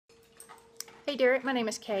Hey Derek, my name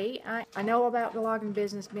is Kay. I know about the logging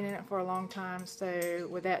business, been in it for a long time, so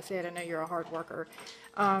with that said, I know you're a hard worker.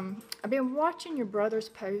 I've been watching your brother's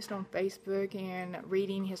post on Facebook and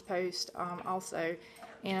reading his post also,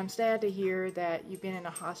 and I'm sad to hear that you've been in a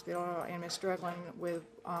hospital and been struggling with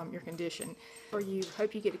your condition. For you,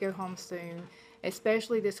 hope you get to go home soon,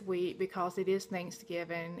 especially this week because it is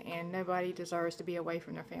Thanksgiving and nobody deserves to be away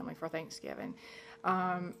from their family for Thanksgiving.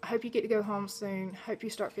 I hope you get to go home soon. Hope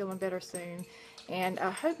you start feeling better soon. And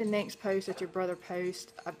I hope the next post that your brother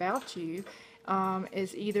posts about you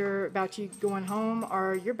is either about you going home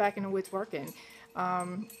or you're back in the woods working.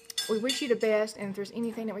 We wish you the best, and if there's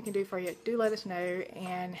anything that we can do for you, do let us know,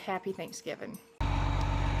 and happy Thanksgiving. As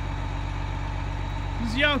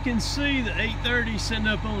y'all can see, the 830 sitting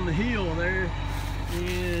up on the hill there,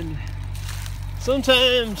 and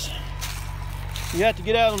sometimes you have to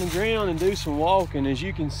get out on the ground and do some walking. As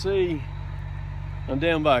you can see, I'm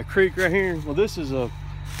down by a creek right here. Well, this is a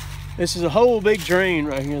whole big drain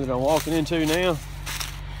right here that I'm walking into now.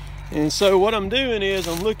 And so what I'm doing is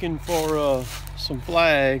I'm looking for some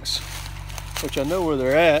flags, which I know where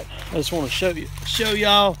they're at. I just want to show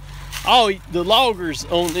y'all. All the loggers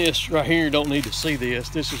on this right here don't need to see this.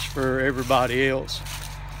 This is for everybody else.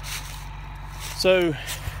 So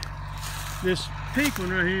this pink one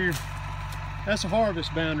right here, that's a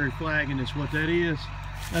harvest boundary flagging is what that is.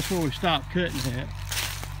 That's where we stopped cutting at.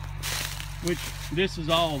 Which, this is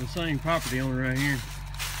all the same property owner right here.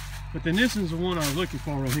 But then this is the one I was looking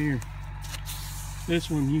for right here. This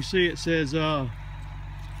one, you see it says, it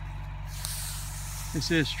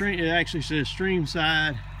actually says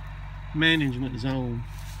Streamside Management Zone.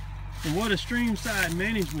 And what a Streamside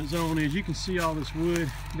Management Zone is, you can see all this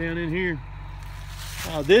wood down in here.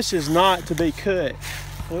 This is not to be cut.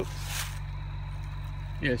 Oops.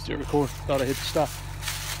 Yeah, it's still recording. Thought I hit the stop.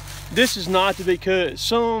 This is not to be cut.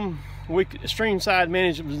 Some Streamside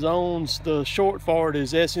Management Zones, the short for it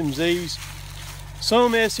is SMZs.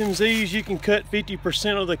 Some SMZs you can cut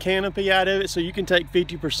 50% of the canopy out of it, so you can take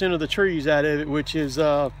 50% of the trees out of it, which is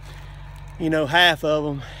you know, half of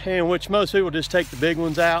them, and which most people just take the big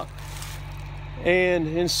ones out. And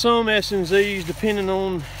in some SMZs, depending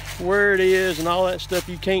on where it is and all that stuff,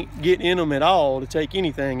 you can't get in them at all to take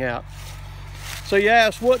anything out. So you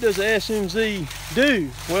ask, what does the SMZ do?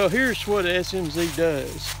 Well, here's what the SMZ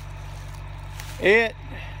does.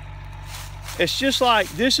 It's just like,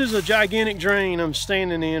 this is a gigantic drain I'm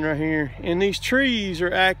standing in right here, and these trees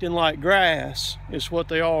are acting like grass is what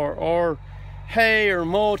they are, or hay or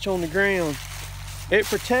mulch on the ground. It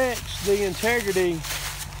protects the integrity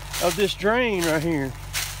of this drain right here.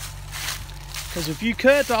 Because if you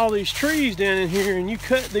cut all these trees down in here and you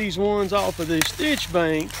cut these ones off of this ditch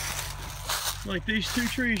bank, like these two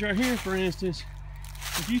trees right here for instance,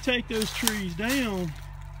 if you take those trees down,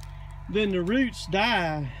 then the roots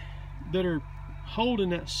die that are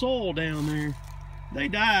holding that soil down there. They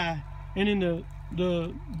die, and in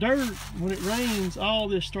the dirt, when it rains, all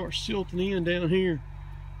this starts silting in down here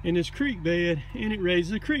in this creek bed, and it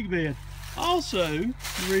raises the creek bed. Also, the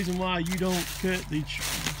reason why you don't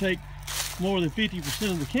take more than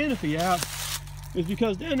 50% of the canopy out is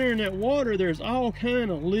because down there in that water, there's all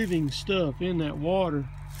kind of living stuff in that water.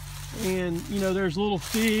 And you know, there's little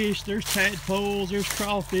fish, there's tadpoles, there's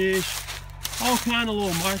crawfish, all kind of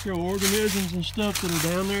little microorganisms and stuff that are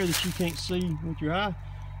down there that you can't see with your eye.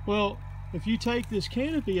 Well, if you take this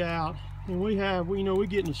canopy out, and we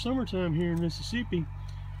get in the summertime here in Mississippi,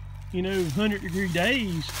 you know, 100-degree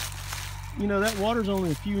days, you know, that water's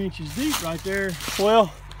only a few inches deep right there.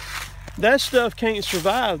 Well, that stuff can't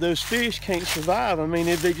survive. Those fish can't survive. I mean,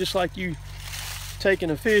 it'd be just like you taking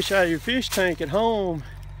a fish out of your fish tank at home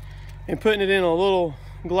and putting it in a little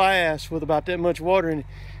glass with about that much water in it,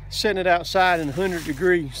 setting it outside in 100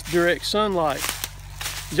 degrees direct sunlight.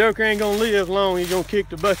 Joker ain't gonna live long. He's gonna kick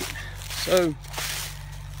the bucket. So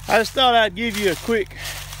I just thought I'd give you a quick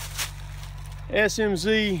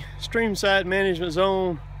SMZ Streamside Management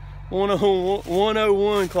Zone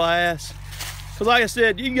 101 class. Because like I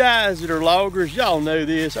said, you guys that are loggers, y'all know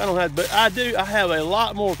this. I have a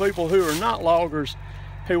lot more people who are not loggers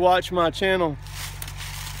who watch my channel,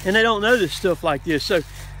 and they don't know this stuff like this. So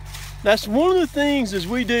that's one of the things as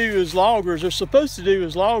we do as loggers, are supposed to do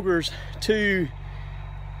as loggers, to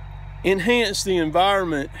enhance the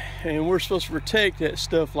environment, and we're supposed to protect that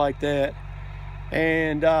stuff like that.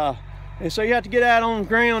 And so you have to get out on the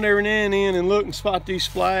ground every now and then and look and spot these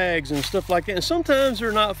flags and stuff like that. And sometimes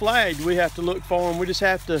they're not flagged. We have to look for them. We just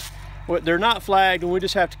have to, they're not flagged, and we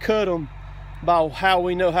just have to cut them by how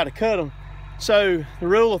we know how to cut them. So the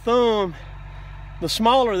rule of thumb the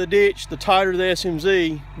smaller the ditch, the tighter the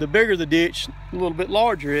SMZ, the bigger the ditch, a little bit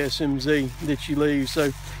larger SMZ that you leave.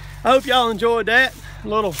 So I hope y'all enjoyed that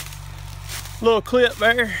little clip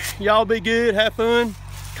there. Y'all be good, have fun,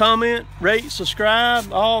 comment, rate,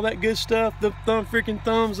 subscribe, all that good stuff. The freaking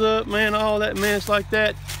thumbs up, man, all that mess like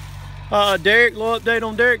that. Derek, little update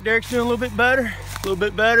on Derek. Derek's doing a little bit better,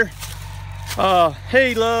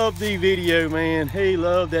 He loved the video, man. He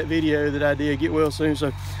loved that video that I did, Get Well Soon.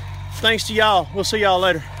 So thanks to y'all. We'll see y'all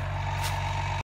later.